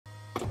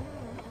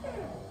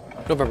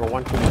November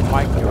 121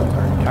 Mike, your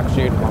turn.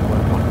 Taxi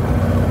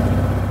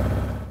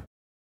 111.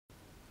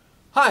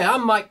 Hi,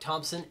 I'm Mike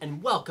Thompson,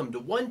 and welcome to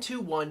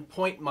 121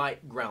 Point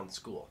Mike Ground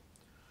School.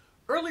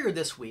 Earlier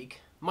this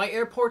week, my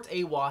airport's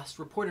AWAS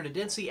reported a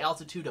density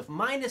altitude of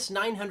minus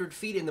 900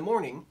 feet in the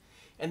morning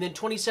and then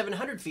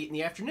 2,700 feet in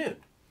the afternoon.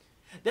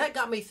 That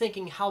got me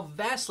thinking how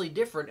vastly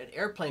different an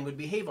airplane would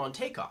behave on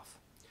takeoff.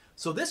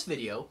 So this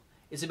video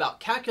is about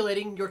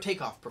calculating your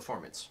takeoff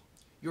performance.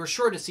 You're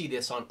sure to see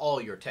this on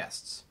all your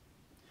tests.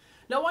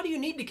 Now, why do you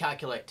need to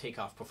calculate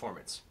takeoff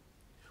performance?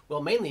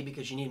 Well, mainly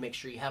because you need to make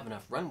sure you have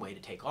enough runway to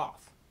take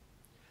off.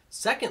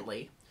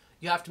 Secondly,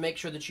 you have to make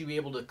sure that you'll be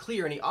able to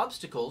clear any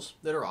obstacles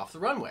that are off the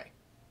runway.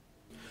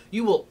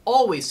 You will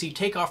always see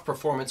takeoff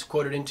performance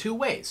quoted in two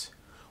ways,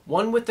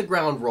 one with the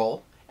ground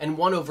roll and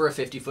one over a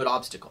 50-foot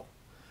obstacle,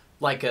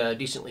 like a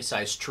decently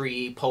sized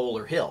tree, pole,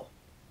 or hill.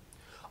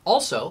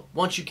 Also,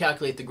 once you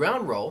calculate the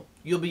ground roll,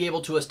 you'll be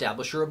able to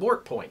establish your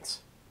abort points.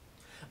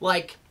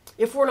 Like,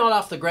 if we're not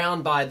off the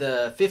ground by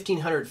the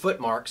 1,500 foot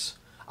marks,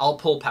 I'll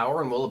pull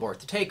power and we'll abort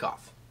the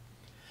takeoff.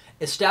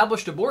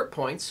 Established abort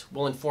points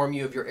will inform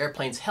you of your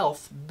airplane's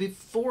health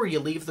before you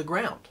leave the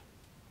ground.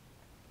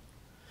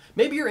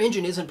 Maybe your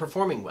engine isn't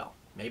performing well.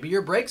 Maybe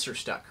your brakes are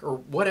stuck, or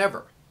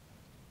whatever.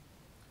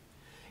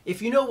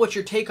 If you know what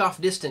your takeoff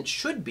distance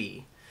should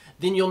be,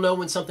 then you'll know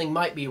when something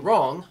might be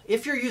wrong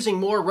if you're using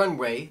more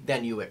runway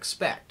than you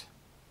expect.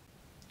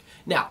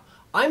 Now,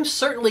 I'm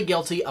certainly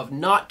guilty of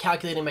not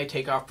calculating my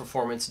takeoff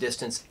performance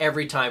distance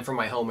every time from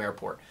my home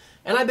airport,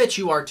 and I bet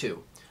you are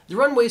too. The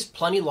runway's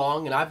plenty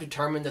long, and I've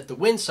determined that the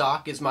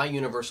windsock is my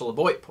universal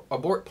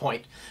abort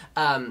point,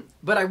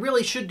 but I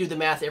really should do the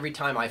math every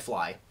time I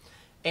fly.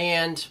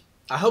 And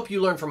I hope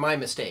you learn from my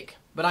mistake,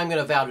 but I'm going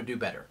to vow to do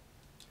better.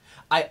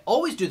 I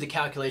always do the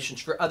calculations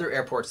for other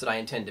airports that I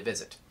intend to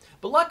visit,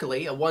 but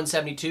luckily a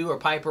 172 or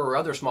Piper or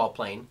other small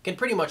plane can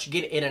pretty much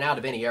get in and out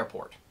of any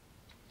airport.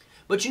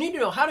 But you need to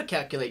know how to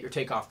calculate your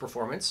takeoff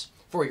performance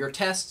for your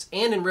tests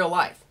and in real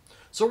life.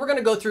 So we're going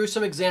to go through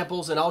some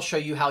examples and I'll show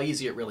you how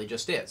easy it really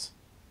just is.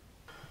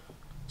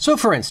 So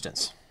for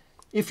instance,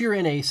 if you're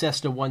in a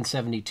Cessna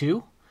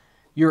 172,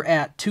 you're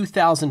at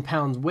 2,000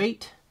 pounds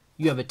weight,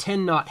 you have a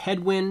 10-knot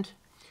headwind,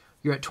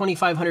 you're at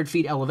 2,500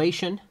 feet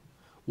elevation.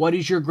 What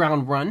is your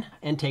ground run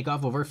and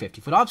takeoff over a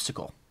 50-foot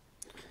obstacle?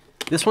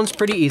 This one's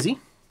pretty easy.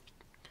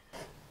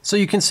 So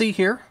you can see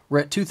here, we're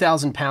at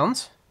 2,000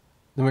 pounds.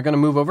 Then we're going to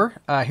move over.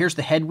 Here's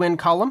the headwind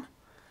column.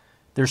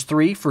 There's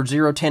 3 for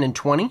 0, 10, and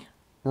 20.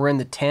 We're in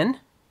the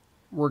 10.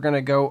 We're going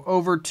to go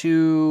over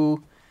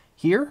to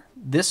here.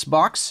 This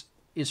box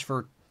is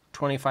for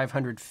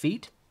 2,500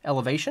 feet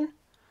elevation.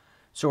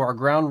 So our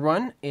ground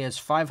run is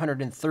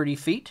 530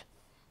 feet,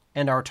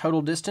 and our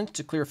total distance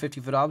to clear a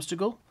 50-foot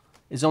obstacle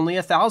is only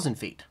 1,000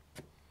 feet.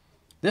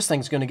 This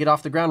thing's going to get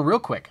off the ground real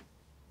quick.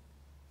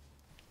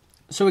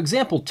 So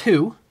example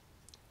 2,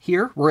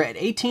 here we're at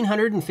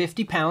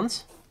 1,850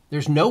 pounds.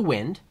 There's no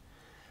wind.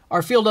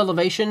 Our field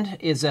elevation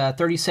is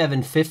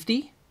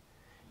 3,750.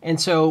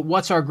 And so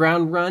what's our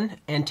ground run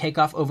and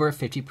takeoff over a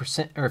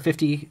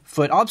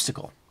 50-foot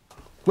obstacle?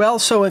 Well,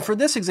 so for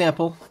this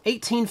example,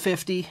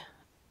 1,850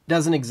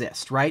 doesn't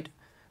exist, right?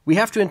 We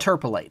have to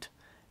interpolate.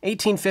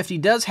 1,850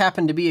 does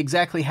happen to be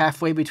exactly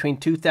halfway between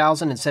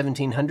 2,000 and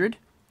 1,700.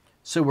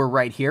 So we're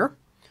right here.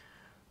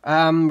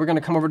 We're going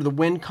to come over to the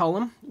wind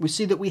column. We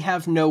see that we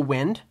have no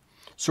wind.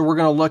 So we're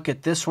going to look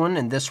at this one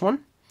and this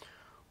one.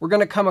 We're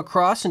going to come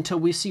across until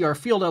we see our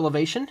field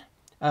elevation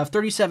of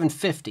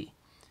 3,750.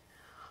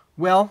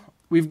 Well,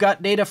 we've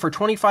got data for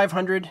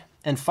 2,500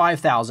 and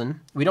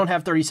 5,000. We don't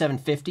have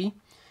 3,750.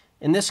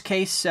 In this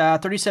case,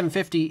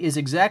 3,750 is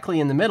exactly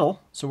in the middle,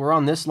 so we're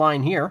on this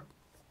line here.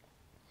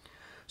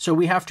 So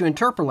we have to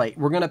interpolate.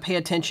 We're going to pay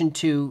attention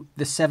to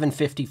the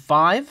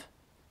 755,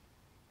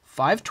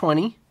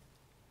 520,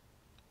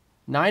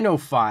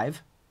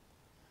 905,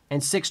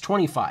 and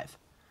 625,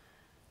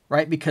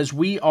 right? Because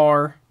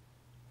we're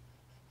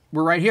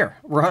right here.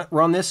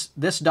 We're on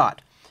this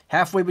dot,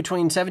 halfway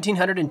between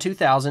 1,700 and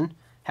 2,000,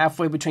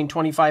 halfway between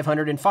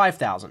 2,500 and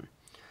 5,000.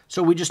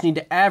 So we just need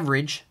to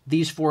average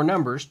these four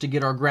numbers to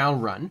get our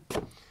ground run,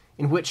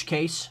 in which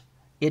case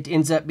it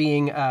ends up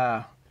being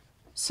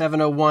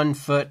 701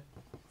 foot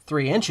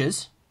 3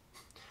 inches.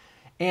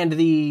 And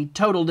the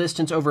total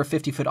distance over a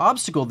 50-foot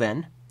obstacle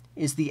then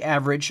is the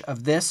average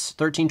of this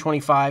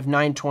 1,325,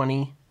 920,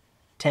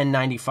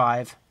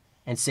 1095,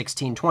 and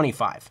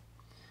 1625.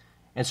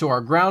 And so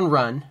our ground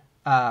run,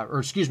 the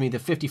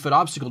 50-foot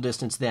obstacle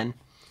distance then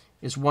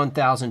is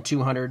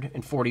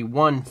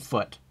 1,241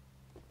 foot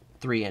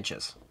 3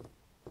 inches.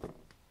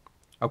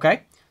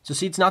 Okay, so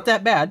see, it's not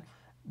that bad.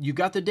 You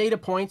got the data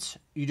points,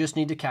 you just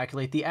need to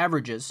calculate the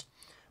averages.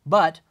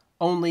 But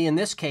only in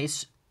this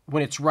case,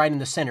 when it's right in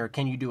the center,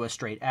 can you do a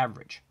straight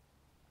average.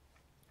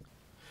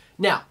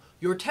 Now,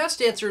 your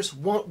test answers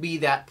won't be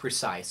that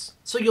precise,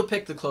 so you'll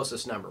pick the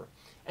closest number.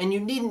 And you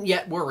needn't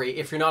yet worry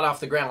if you're not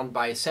off the ground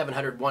by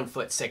 701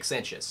 foot 6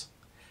 inches.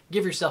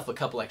 Give yourself a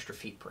couple extra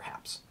feet,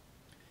 perhaps.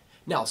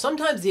 Now,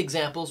 sometimes the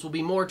examples will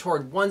be more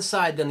toward one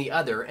side than the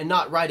other and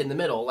not right in the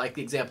middle, like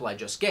the example I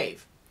just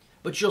gave.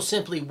 but you'll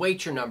simply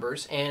weight your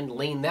numbers and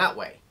lean that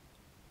way.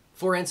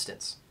 For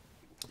instance,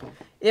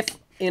 if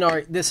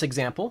in this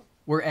example,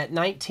 we're at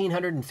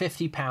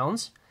 1,950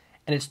 pounds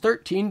and it's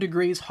 13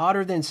 degrees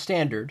hotter than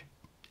standard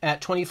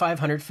at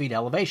 2,500 feet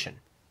elevation.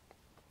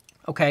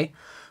 Okay,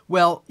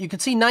 well, you can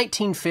see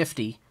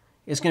 1950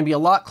 is going to be a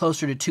lot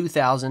closer to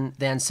 2,000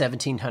 than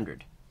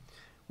 1,700.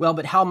 Well,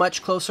 but how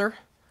much closer?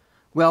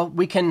 Well,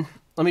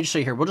 let me just show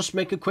you here. We'll just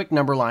make a quick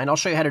number line. I'll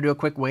show you how to do a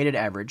quick weighted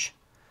average.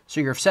 So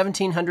your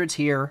 1,700's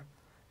here,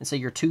 and say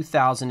your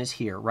 2,000 is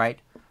here, right?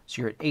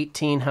 So you're at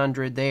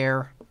 1,800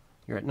 there,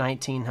 you're at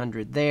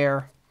 1,900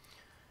 there,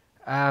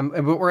 but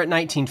we're at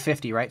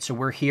 1,950, right? So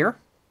we're here.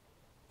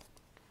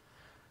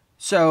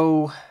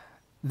 So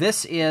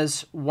this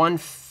is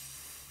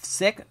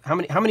 1/6.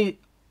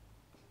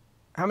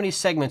 How many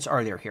segments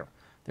are there here?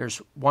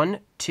 There's 1,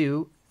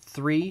 2,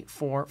 3,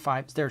 4,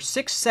 5. There's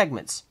 6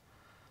 segments.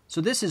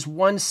 So this is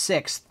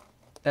 1/6.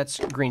 That's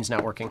green's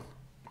not working.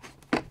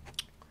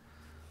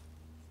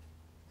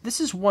 This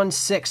is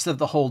 1/6 of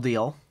the whole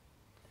deal.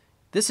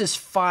 This is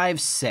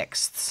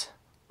 5/6,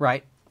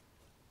 right?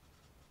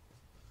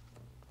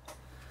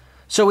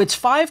 So it's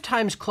 5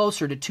 times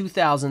closer to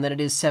 2,000 than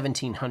it is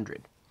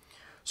 1,700.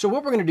 So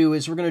what we're going to do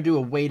is we're going to do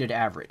a weighted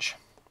average,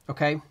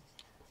 okay?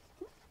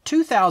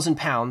 2,000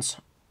 pounds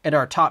at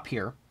our top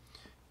here.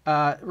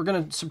 We're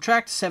going to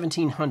subtract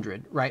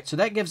 1,700, right? So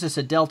that gives us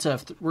a delta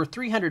of, we're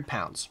 300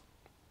 pounds.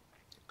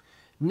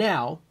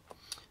 Now,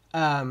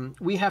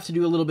 we have to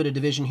do a little bit of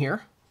division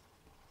here.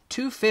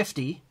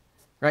 250,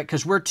 right?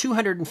 Because we're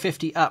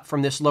 250 up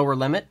from this lower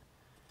limit.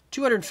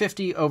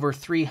 250 over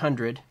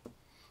 300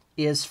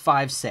 is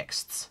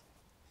 5/6.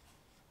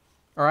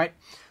 All right?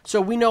 So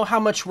we know how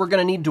much we're going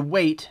to need to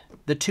weight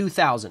the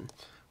 2,000.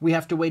 We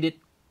have to weight it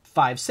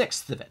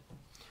 5/6 of it.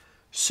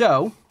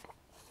 So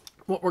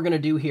what we're going to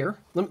do here,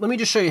 let me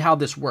just show you how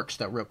this works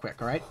though real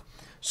quick, all right?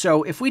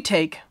 So if we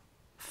take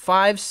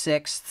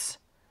 5/6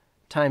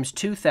 times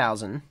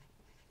 2,000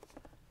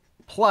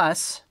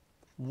 plus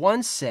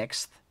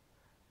 1/6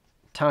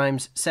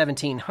 times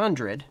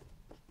 1,700,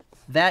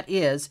 that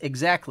is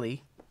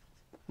exactly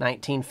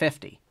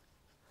 1,950.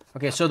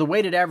 Okay, so the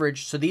weighted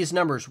average, so these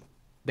numbers,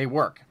 they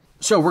work.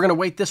 So we're going to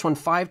weight this one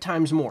 5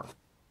 times more.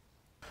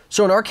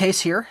 So in our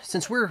case here,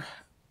 since we're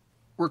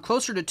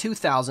closer to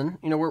 2,000,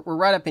 you know, we're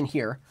right up in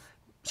here,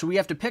 so we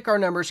have to pick our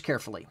numbers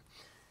carefully.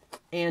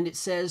 And it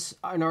says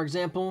in our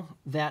example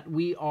that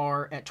we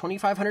are at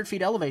 2,500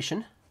 feet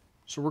elevation,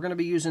 so we're going to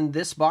be using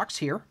this box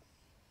here.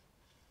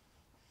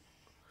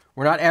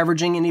 We're not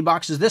averaging any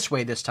boxes this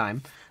way this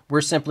time.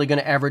 We're simply going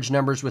to average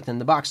numbers within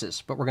the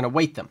boxes, but we're going to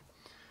weight them.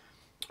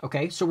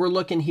 Okay, so we're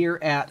looking here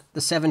at the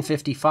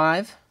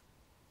 755,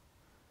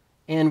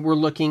 and we're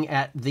looking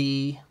at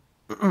the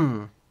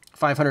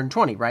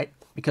 520, right?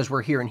 Because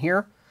we're here and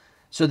here.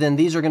 So then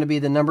these are going to be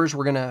the numbers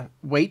we're going to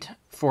weight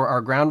for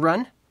our ground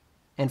run.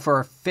 And for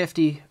our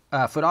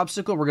 50-foot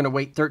obstacle, we're going to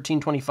weight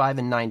 1325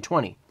 and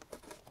 920.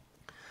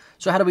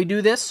 So how do we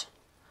do this?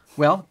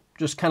 Well,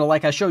 just kind of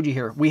like I showed you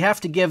here. We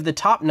have to give the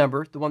top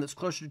number, the one that's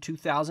closer to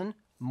 2,000,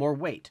 more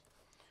weight.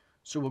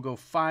 So we'll go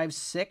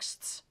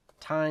 5/6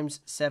 times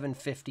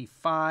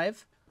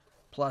 755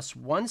 plus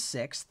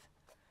 1/6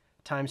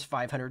 times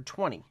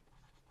 520.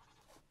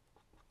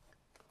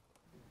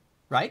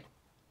 Right?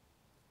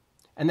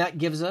 And that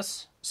gives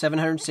us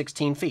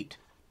 716 feet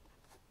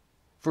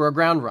for a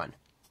ground run.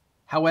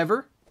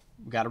 However,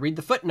 we've got to read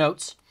the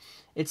footnotes.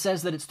 It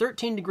says that it's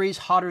 13 degrees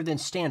hotter than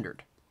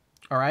standard.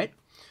 All right?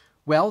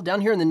 Well,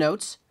 down here in the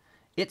notes,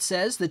 it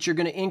says that you're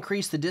going to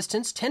increase the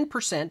distance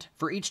 10%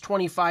 for each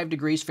 25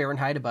 degrees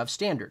Fahrenheit above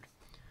standard.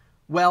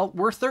 Well,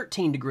 we're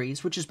 13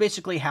 degrees, which is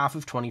basically half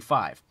of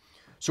 25.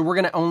 So we're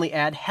going to only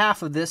add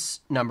half of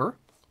this number.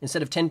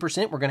 Instead of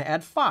 10%, we're going to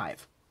add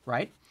 5,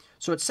 right?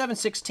 So it's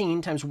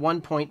 716 times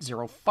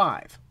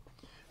 1.05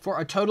 for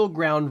a total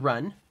ground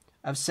run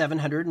of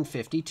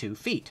 752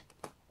 feet.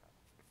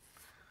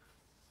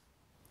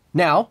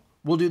 Now,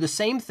 we'll do the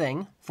same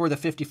thing for the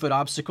 50-foot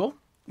obstacle.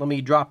 Let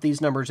me drop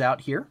these numbers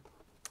out here.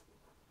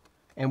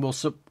 And we'll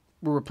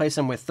replace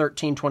them with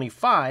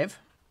 1325.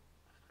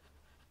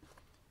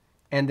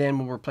 And then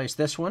we'll replace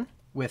this one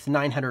with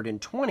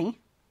 920.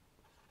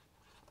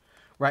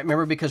 Right,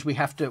 remember, because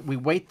we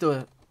weight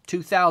the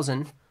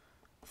 2,000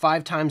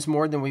 5 times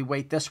more than we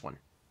weight this one,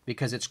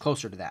 because it's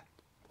closer to that.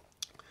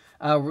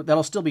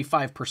 That'll still be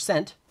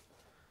 5%.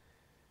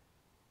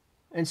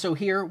 And so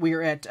here we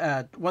are at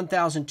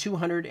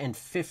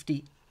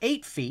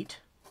 1,258 feet,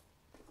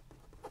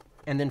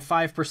 and then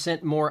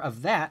 5% more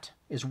of that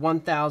is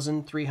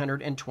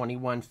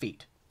 1,321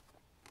 feet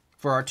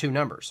for our two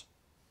numbers.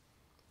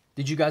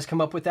 Did you guys come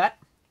up with that?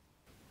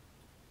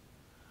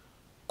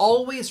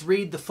 Always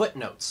read the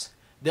footnotes.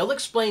 They'll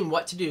explain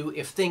what to do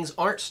if things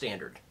aren't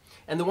standard.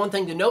 And the one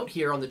thing to note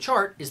here on the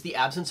chart is the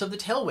absence of the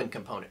tailwind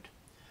component.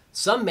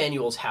 Some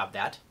manuals have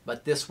that,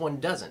 but this one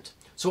doesn't.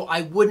 So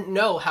I wouldn't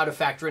know how to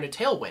factor in a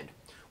tailwind,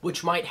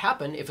 which might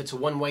happen if it's a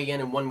one-way in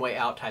and one-way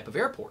out type of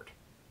airport.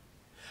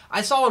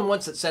 I saw one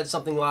once that said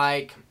something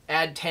like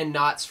add 10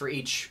 knots for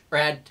each, or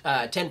add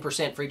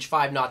 10% for each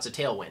 5 knots of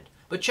tailwind.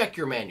 but check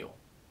your manual.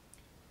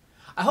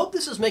 I hope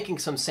this is making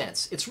some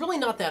sense. It's really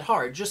not that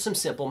hard, just some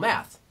simple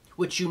math,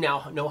 which you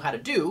now know how to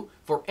do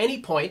for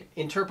any point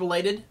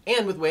interpolated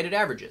and with weighted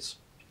averages.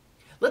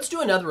 Let's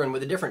do another one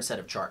with a different set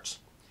of charts.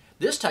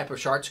 This type of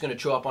chart is going to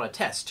show up on a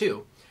test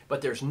too,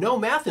 but there's no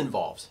math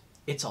involved.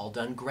 It's all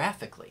done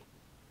graphically.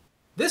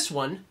 This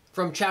one,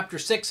 from Chapter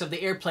 6 of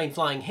the Airplane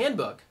Flying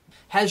Handbook,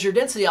 has your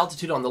density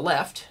altitude on the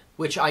left,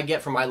 which I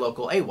get from my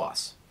local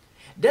AWOS.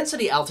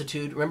 Density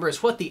altitude, remember,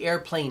 is what the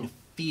airplane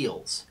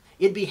feels.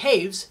 It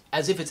behaves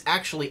as if it's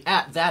actually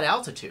at that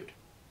altitude.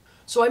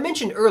 So I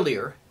mentioned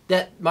earlier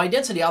that my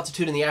density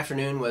altitude in the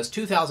afternoon was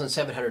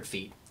 2,700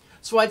 feet.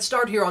 So I'd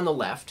start here on the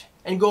left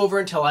and go over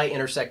until I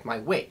intersect my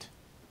weight.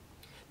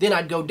 Then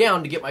I'd go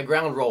down to get my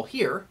ground roll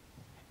here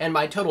and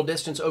my total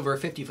distance over a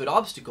 50-foot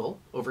obstacle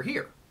over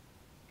here.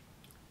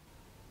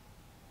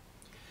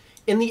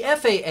 In the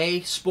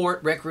FAA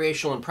Sport,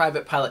 Recreational, and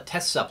Private Pilot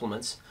Test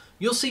Supplements,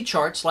 you'll see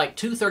charts like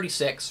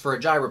 236 for a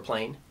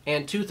gyroplane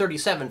and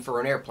 237 for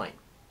an airplane.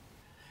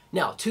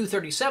 Now,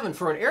 237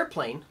 for an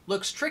airplane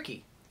looks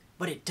tricky,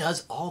 but it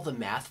does all the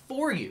math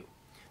for you.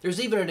 There's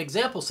even an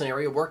example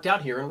scenario worked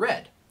out here in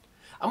red.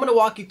 I'm going to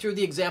walk you through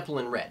the example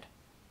in red.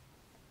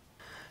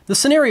 The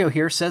scenario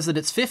here says that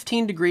it's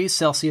 15 degrees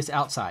Celsius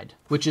outside,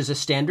 which is a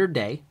standard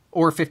day,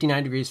 or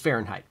 59 degrees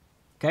Fahrenheit.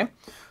 Okay?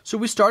 So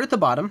we start at the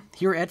bottom,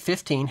 here at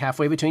 15,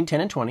 halfway between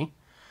 10 and 20.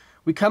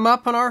 We come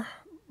up on our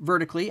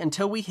vertically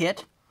until we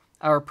hit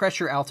our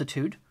pressure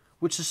altitude,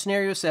 which the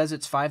scenario says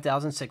it's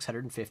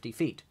 5,650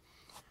 feet,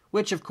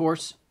 which of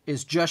course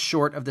is just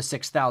short of the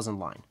 6,000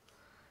 line.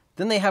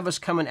 Then they have us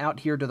coming out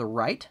here to the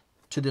right,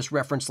 to this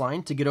reference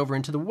line, to get over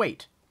into the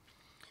weight.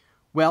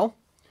 Well,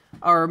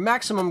 our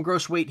maximum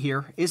gross weight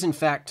here is in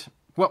fact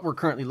what we're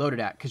currently loaded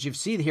at, because you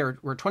see here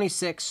we're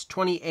 26,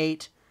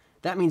 28.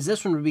 That means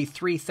this one would be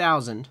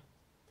 3,000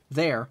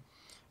 there,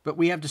 but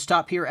we have to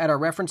stop here at our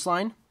reference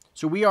line,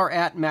 so we are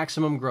at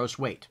maximum gross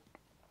weight.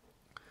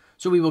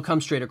 So we will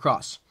come straight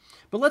across.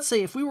 But let's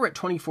say if we were at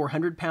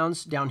 2,400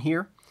 pounds down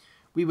here,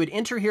 we would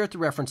enter here at the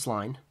reference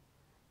line,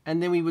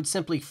 and then we would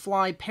simply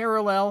fly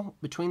parallel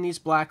between these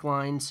black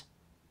lines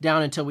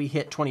down until we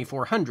hit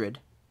 2,400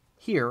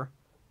 here,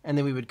 and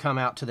then we would come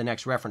out to the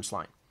next reference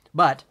line.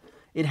 But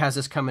it has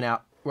us coming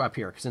out up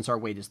here since our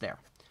weight is there.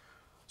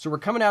 So we're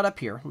coming out up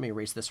here. Let me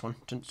erase this one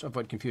to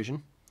avoid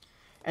confusion.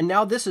 And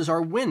now this is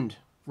our wind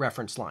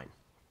reference line.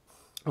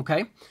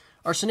 Okay?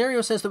 Our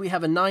scenario says that we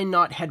have a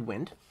 9-knot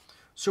headwind.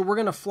 So we're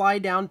going to fly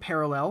down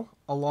parallel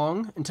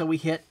along until we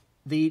hit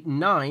the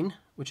 9,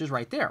 which is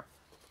right there.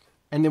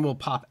 And then we'll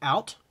pop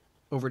out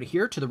over to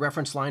here to the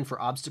reference line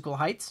for obstacle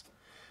heights.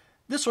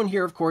 This one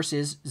here, of course,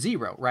 is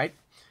 0, right?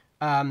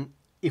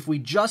 If we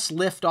just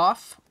lift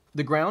off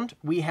the ground,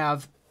 we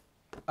have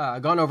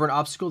gone over an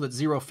obstacle that's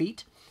 0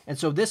 feet. And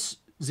so this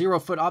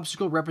 0-foot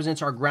obstacle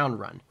represents our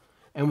ground run.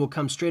 And we'll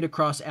come straight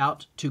across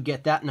out to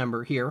get that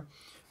number here,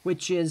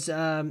 which is,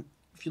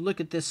 if you look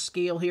at this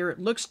scale here, it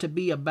looks to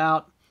be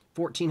about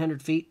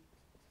 1,400 feet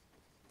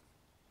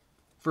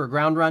for a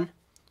ground run.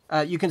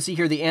 You can see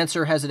here the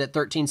answer has it at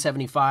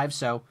 1,375,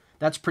 so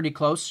that's pretty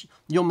close.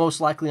 You'll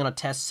most likely on a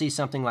test see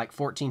something like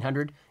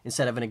 1,400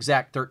 instead of an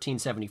exact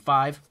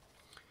 1,375.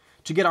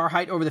 To get our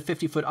height over the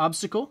 50-foot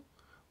obstacle,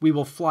 we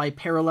will fly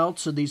parallel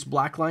to these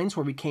black lines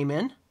where we came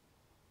in,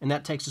 and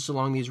that takes us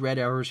along these red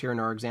arrows here in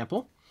our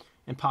example,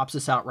 and pops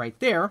us out right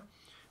there,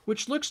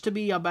 which looks to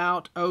be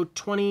about,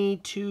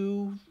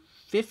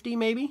 2,250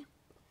 maybe?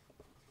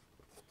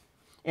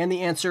 And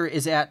the answer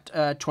is at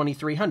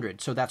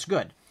 2,300, so that's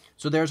good.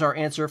 So there's our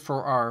answer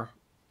for our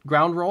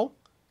ground roll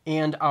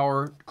and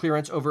our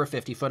clearance over a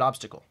 50-foot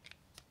obstacle.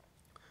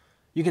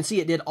 You can see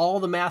it did all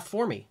the math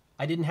for me.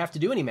 I didn't have to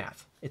do any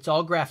math. It's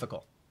all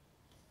graphical.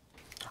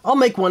 I'll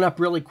make one up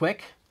really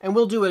quick, and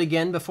we'll do it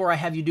again before I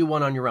have you do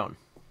one on your own.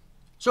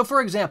 So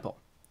for example,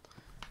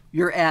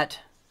 you're at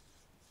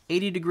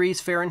 80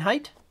 degrees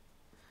Fahrenheit.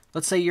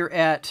 Let's say you're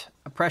at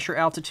a pressure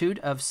altitude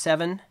of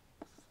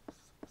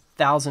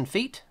 7,000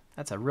 feet.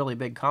 That's a really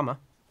big comma.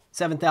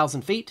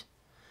 7,000 feet.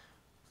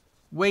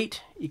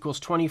 Weight equals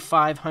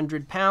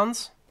 2,500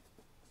 pounds.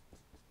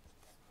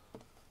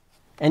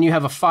 And you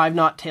have a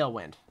 5-knot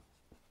tailwind.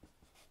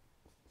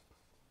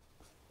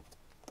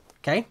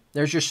 Okay,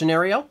 there's your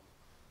scenario.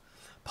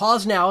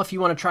 Pause now if you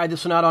want to try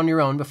this one out on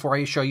your own before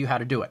I show you how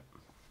to do it.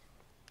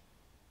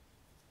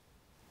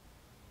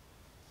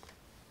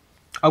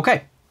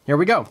 Okay, here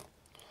we go.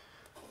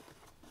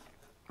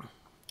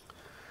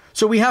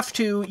 So we have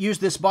to use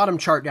this bottom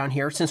chart down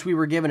here since we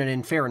were given it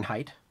in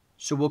Fahrenheit.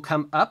 So we'll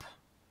come up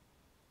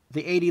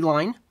the 80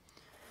 line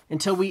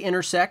until we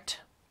intersect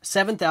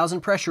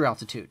 7,000 pressure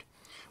altitude.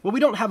 Well, we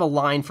don't have a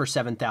line for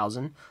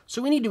 7,000,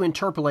 so we need to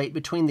interpolate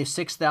between the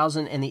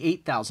 6,000 and the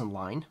 8,000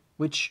 line,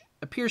 which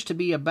appears to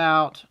be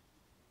about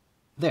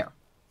there.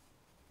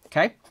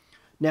 Okay?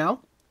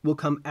 Now, we'll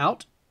come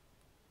out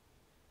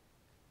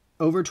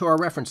over to our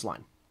reference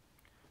line.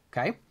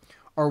 Okay?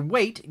 Our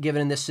weight,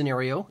 given in this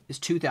scenario, is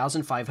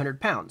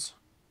 2,500 pounds,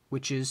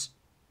 which is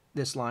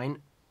this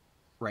line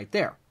right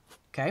there.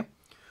 Okay?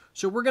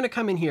 So we're going to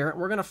come in here, and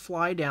we're going to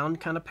fly down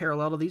kind of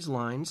parallel to these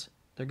lines.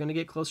 They're going to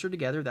get closer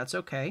together. That's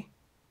okay.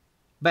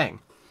 Bang.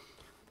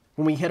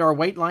 When we hit our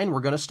weight line,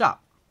 we're going to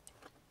stop.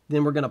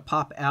 Then we're going to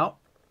pop out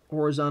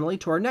horizontally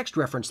to our next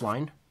reference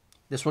line.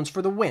 This one's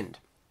for the wind.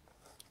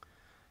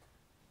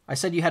 I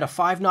said you had a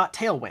 5-knot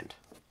tailwind,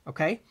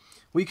 okay?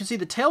 Well, you can see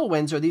the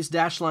tailwinds are these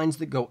dashed lines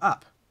that go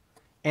up,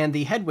 and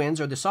the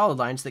headwinds are the solid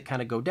lines that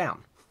kind of go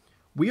down.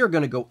 We are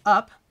going to go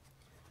up.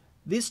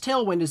 This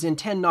tailwind is in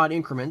 10-knot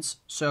increments,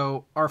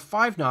 so our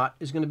 5-knot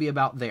is going to be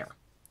about there.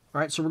 All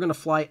right, so we're going to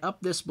fly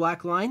up this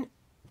black line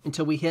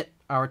until we hit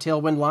our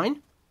tailwind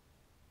line.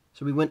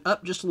 So we went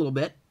up just a little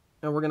bit,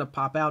 and we're going to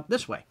pop out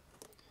this way.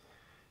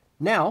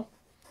 Now,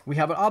 we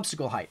have an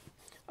obstacle height.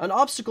 An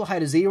obstacle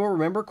height of 0,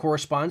 remember,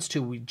 corresponds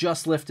to we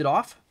just lifted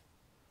off.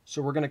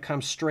 So we're going to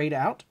come straight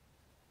out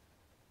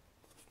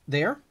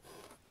there.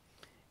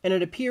 And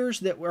it appears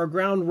that our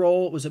ground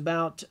roll was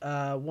about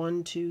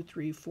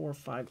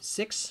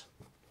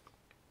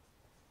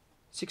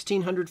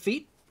 1,600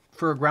 feet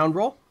for a ground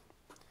roll.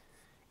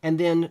 And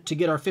then to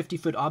get our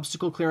 50-foot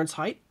obstacle clearance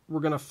height,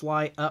 we're going to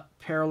fly up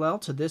parallel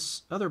to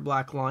this other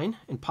black line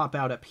and pop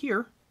out up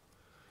here,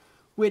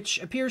 which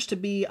appears to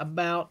be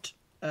about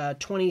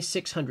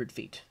 2,600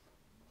 feet.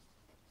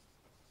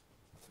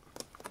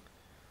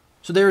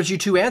 So there's your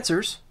two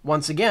answers,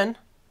 once again,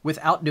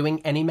 without doing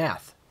any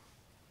math.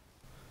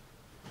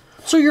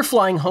 So you're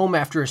flying home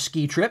after a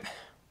ski trip.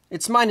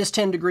 It's minus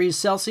 10 degrees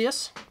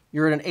Celsius.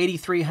 You're at an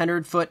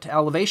 8,300 foot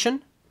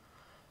elevation,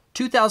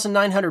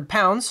 2,900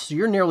 pounds, so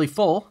you're nearly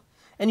full,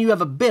 and you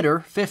have a bitter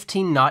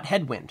 15-knot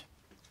headwind.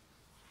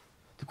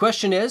 The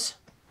question is,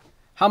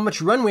 how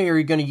much runway are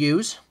you going to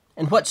use,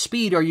 and what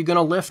speed are you going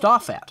to lift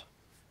off at?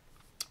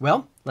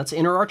 Well, let's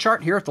enter our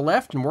chart here at the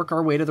left and work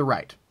our way to the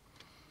right.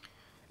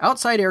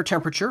 Outside air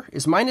temperature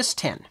is minus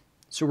 10,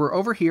 so we're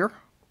over here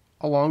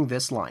along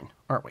this line,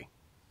 aren't we?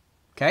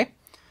 Okay.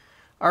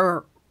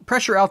 Our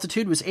pressure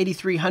altitude was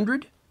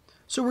 8,300,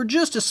 so we're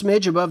just a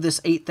smidge above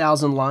this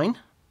 8,000 line,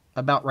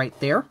 about right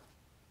there.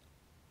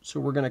 So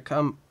we're going to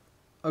come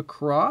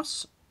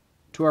across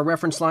to our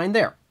reference line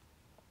there.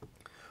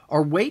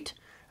 Our weight,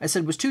 I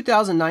said, was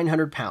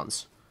 2,900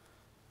 pounds.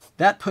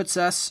 That puts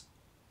us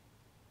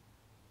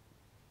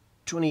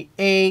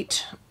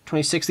 28,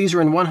 26. These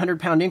are in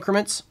 100-pound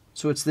increments.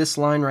 So it's this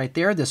line right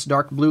there, this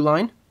dark blue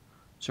line.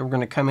 So we're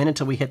going to come in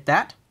until we hit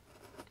that.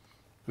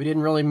 We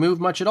didn't really move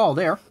much at all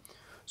there.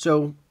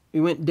 So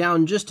we went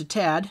down just a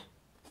tad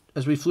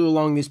as we flew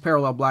along these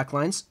parallel black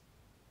lines.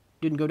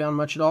 Didn't go down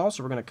much at all,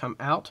 so we're going to come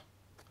out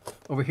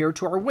over here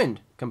to our wind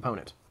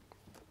component.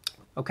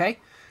 Okay?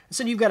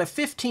 So you've got a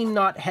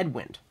 15-knot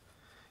headwind.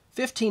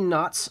 15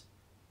 knots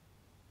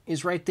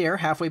is right there,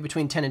 halfway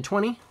between 10 and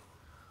 20.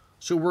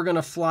 So we're going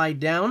to fly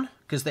down,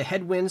 because the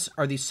headwinds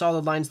are these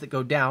solid lines that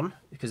go down,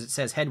 because it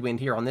says headwind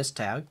here on this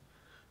tag.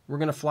 We're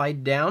going to fly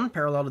down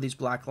parallel to these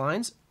black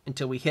lines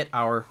until we hit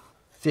our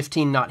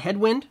 15-knot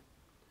headwind.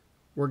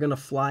 We're going to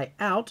fly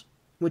out,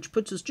 which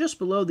puts us just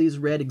below these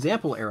red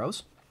example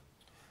arrows.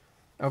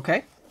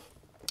 Okay?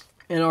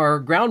 And our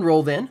ground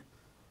roll then,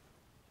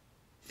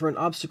 for an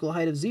obstacle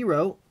height of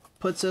 0,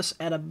 puts us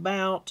at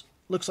about,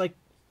 looks like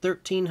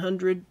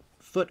 1,300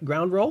 foot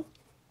ground roll.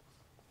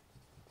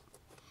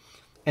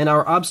 And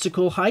our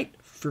obstacle height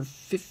for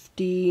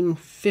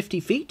 1,550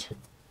 feet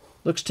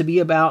looks to be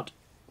about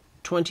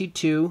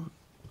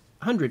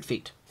 2,200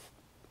 feet.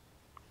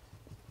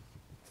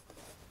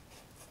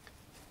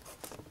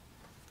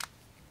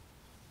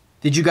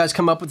 Did you guys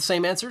come up with the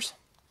same answers?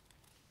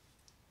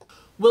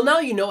 Well, now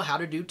you know how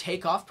to do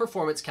takeoff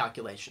performance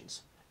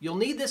calculations. You'll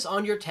need this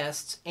on your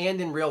tests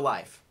and in real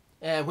life,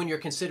 when you're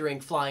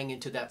considering flying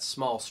into that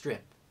small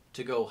strip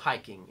to go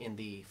hiking in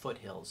the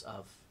foothills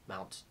of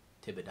Mount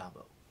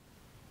Tibidabo.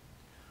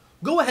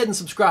 Go ahead and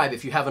subscribe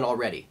if you haven't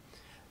already.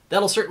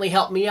 That'll certainly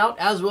help me out,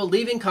 as will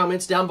leaving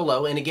comments down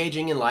below and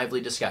engaging in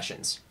lively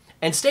discussions.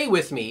 And stay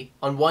with me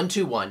on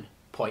 121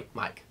 Point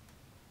Mike.